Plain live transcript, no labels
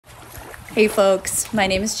Hey folks, my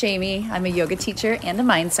name is Jamie. I'm a yoga teacher and a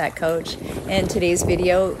mindset coach. In today's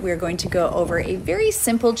video, we're going to go over a very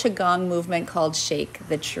simple Qigong movement called Shake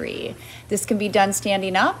the Tree. This can be done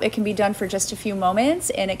standing up, it can be done for just a few moments,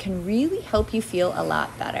 and it can really help you feel a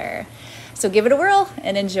lot better. So give it a whirl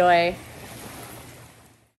and enjoy.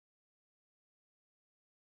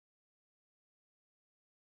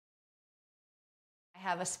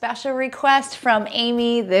 I have a special request from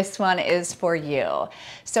Amy. This one is for you.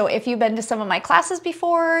 So if you've been to some of my classes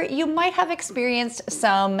before, you might have experienced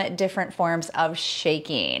some different forms of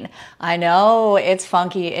shaking. I know it's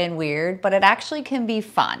funky and weird, but it actually can be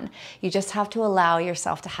fun. You just have to allow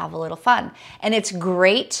yourself to have a little fun. And it's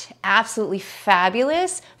great, absolutely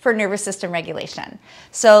fabulous for nervous system regulation.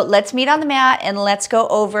 So let's meet on the mat and let's go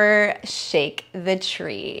over Shake the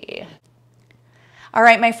Tree. All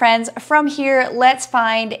right, my friends, from here, let's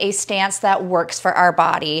find a stance that works for our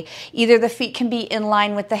body. Either the feet can be in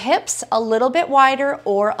line with the hips, a little bit wider,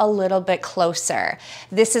 or a little bit closer.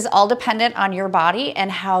 This is all dependent on your body and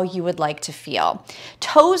how you would like to feel.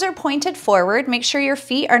 Toes are pointed forward. Make sure your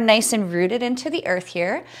feet are nice and rooted into the earth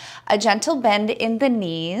here. A gentle bend in the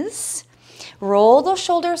knees. Roll those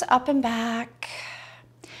shoulders up and back.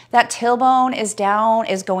 That tailbone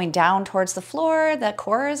is going down towards the floor. The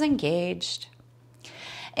core is engaged.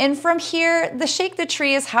 And from here, the Shake the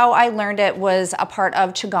Tree is how I learned it, was a part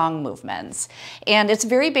of Qigong movements. And it's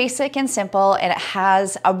very basic and simple, and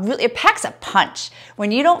it packs a punch. When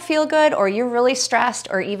you don't feel good, or you're really stressed,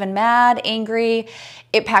 or even mad, angry,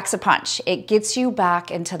 it packs a punch. It gets you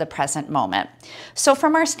back into the present moment. So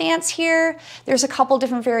from our stance here, there's a couple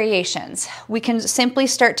different variations. We can simply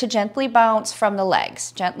start to gently bounce from the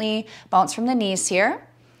legs, gently bounce from the knees here.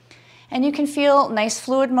 And you can feel nice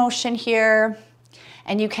fluid motion here.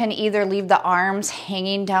 And you can either leave the arms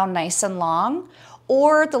hanging down nice and long,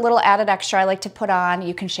 or the little added extra I like to put on,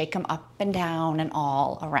 you can shake them up and down and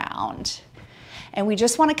all around. And we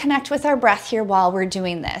just want to connect with our breath here while we're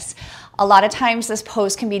doing this. A lot of times this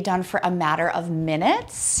pose can be done for a matter of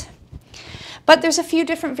minutes, but there's a few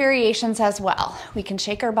different variations as well. We can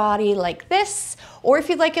shake our body like this, or if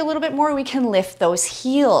you'd like a little bit more, we can lift those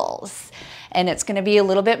heels. And it's going to be a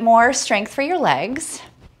little bit more strength for your legs.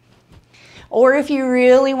 Or if you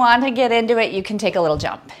really want to get into it, you can take a little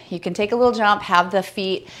jump. You can take a little jump, have the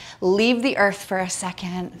feet leave the earth for a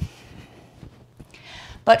second.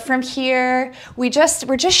 But from here, we're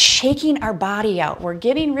just shaking our body out. We're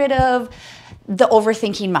getting rid of the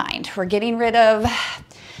overthinking mind. We're getting rid of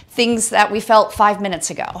things that we felt 5 minutes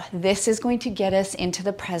ago. This is going to get us into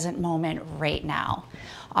the present moment right now.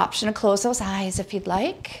 Option to close those eyes if you'd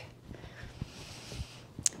like.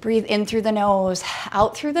 Breathe in through the nose,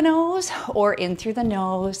 out through the nose, or in through the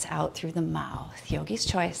nose, out through the mouth. Yogi's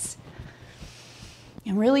choice.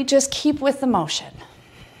 And really just keep with the motion.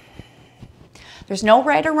 There's no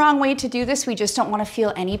right or wrong way to do this. We just don't want to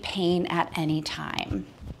feel any pain at any time.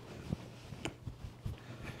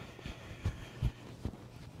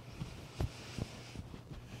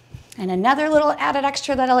 And another little added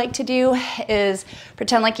extra that I like to do is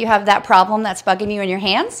pretend like you have that problem that's bugging you in your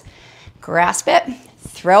hands. Grasp it.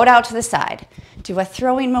 Throw it out to the side. Do a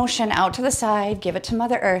throwing motion out to the side. Give it to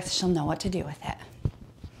Mother Earth. She'll know what to do with it.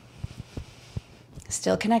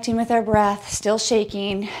 Still connecting with our breath, still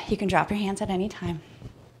shaking. You can drop your hands at any time.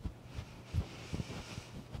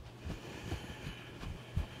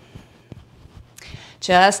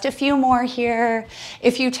 Just a few more here.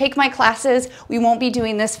 If you take my classes, we won't be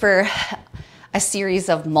doing this for a series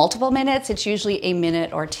of multiple minutes. It's usually a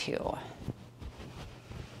minute or two.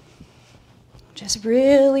 Just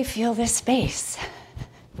really feel this space.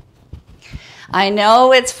 I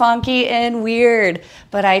know it's funky and weird,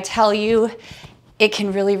 but I tell you, it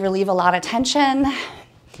can really relieve a lot of tension.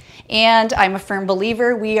 And I'm a firm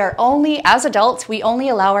believer, as adults, we only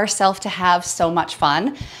allow ourselves to have so much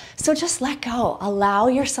fun. So just let go. Allow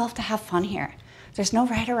yourself to have fun here. There's no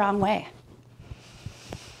right or wrong way.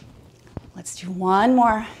 Let's do one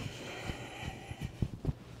more.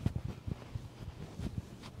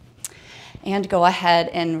 And go ahead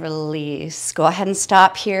and release. Go ahead and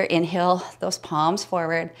stop here. Inhale those palms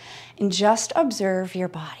forward and just observe your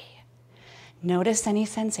body. Notice any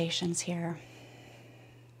sensations here.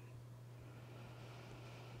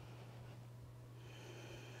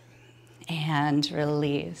 And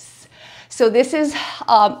release. So this is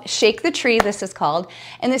Shake the Tree, this is called.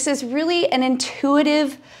 And this is really an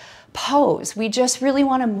intuitive pose. We just really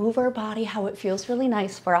want to move our body how it feels really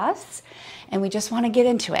nice for us. And we just want to get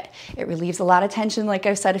into it. It relieves a lot of tension, like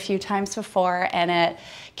I've said a few times before, and it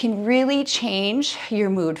can really change your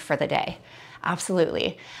mood for the day.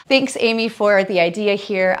 Absolutely. Thanks, Amy, for the idea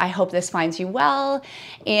here. I hope this finds you well.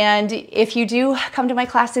 And if you do come to my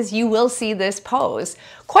classes, you will see this pose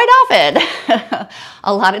quite often.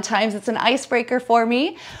 A lot of times it's an icebreaker for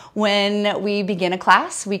me. When we begin a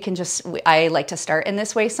class, I like to start in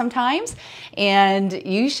this way sometimes, and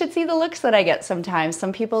you should see the looks that I get sometimes.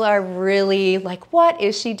 Some people are really like, what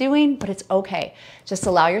is she doing? But it's okay. Just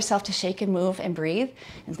allow yourself to shake and move and breathe,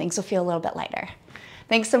 and things will feel a little bit lighter.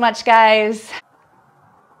 Thanks so much, guys.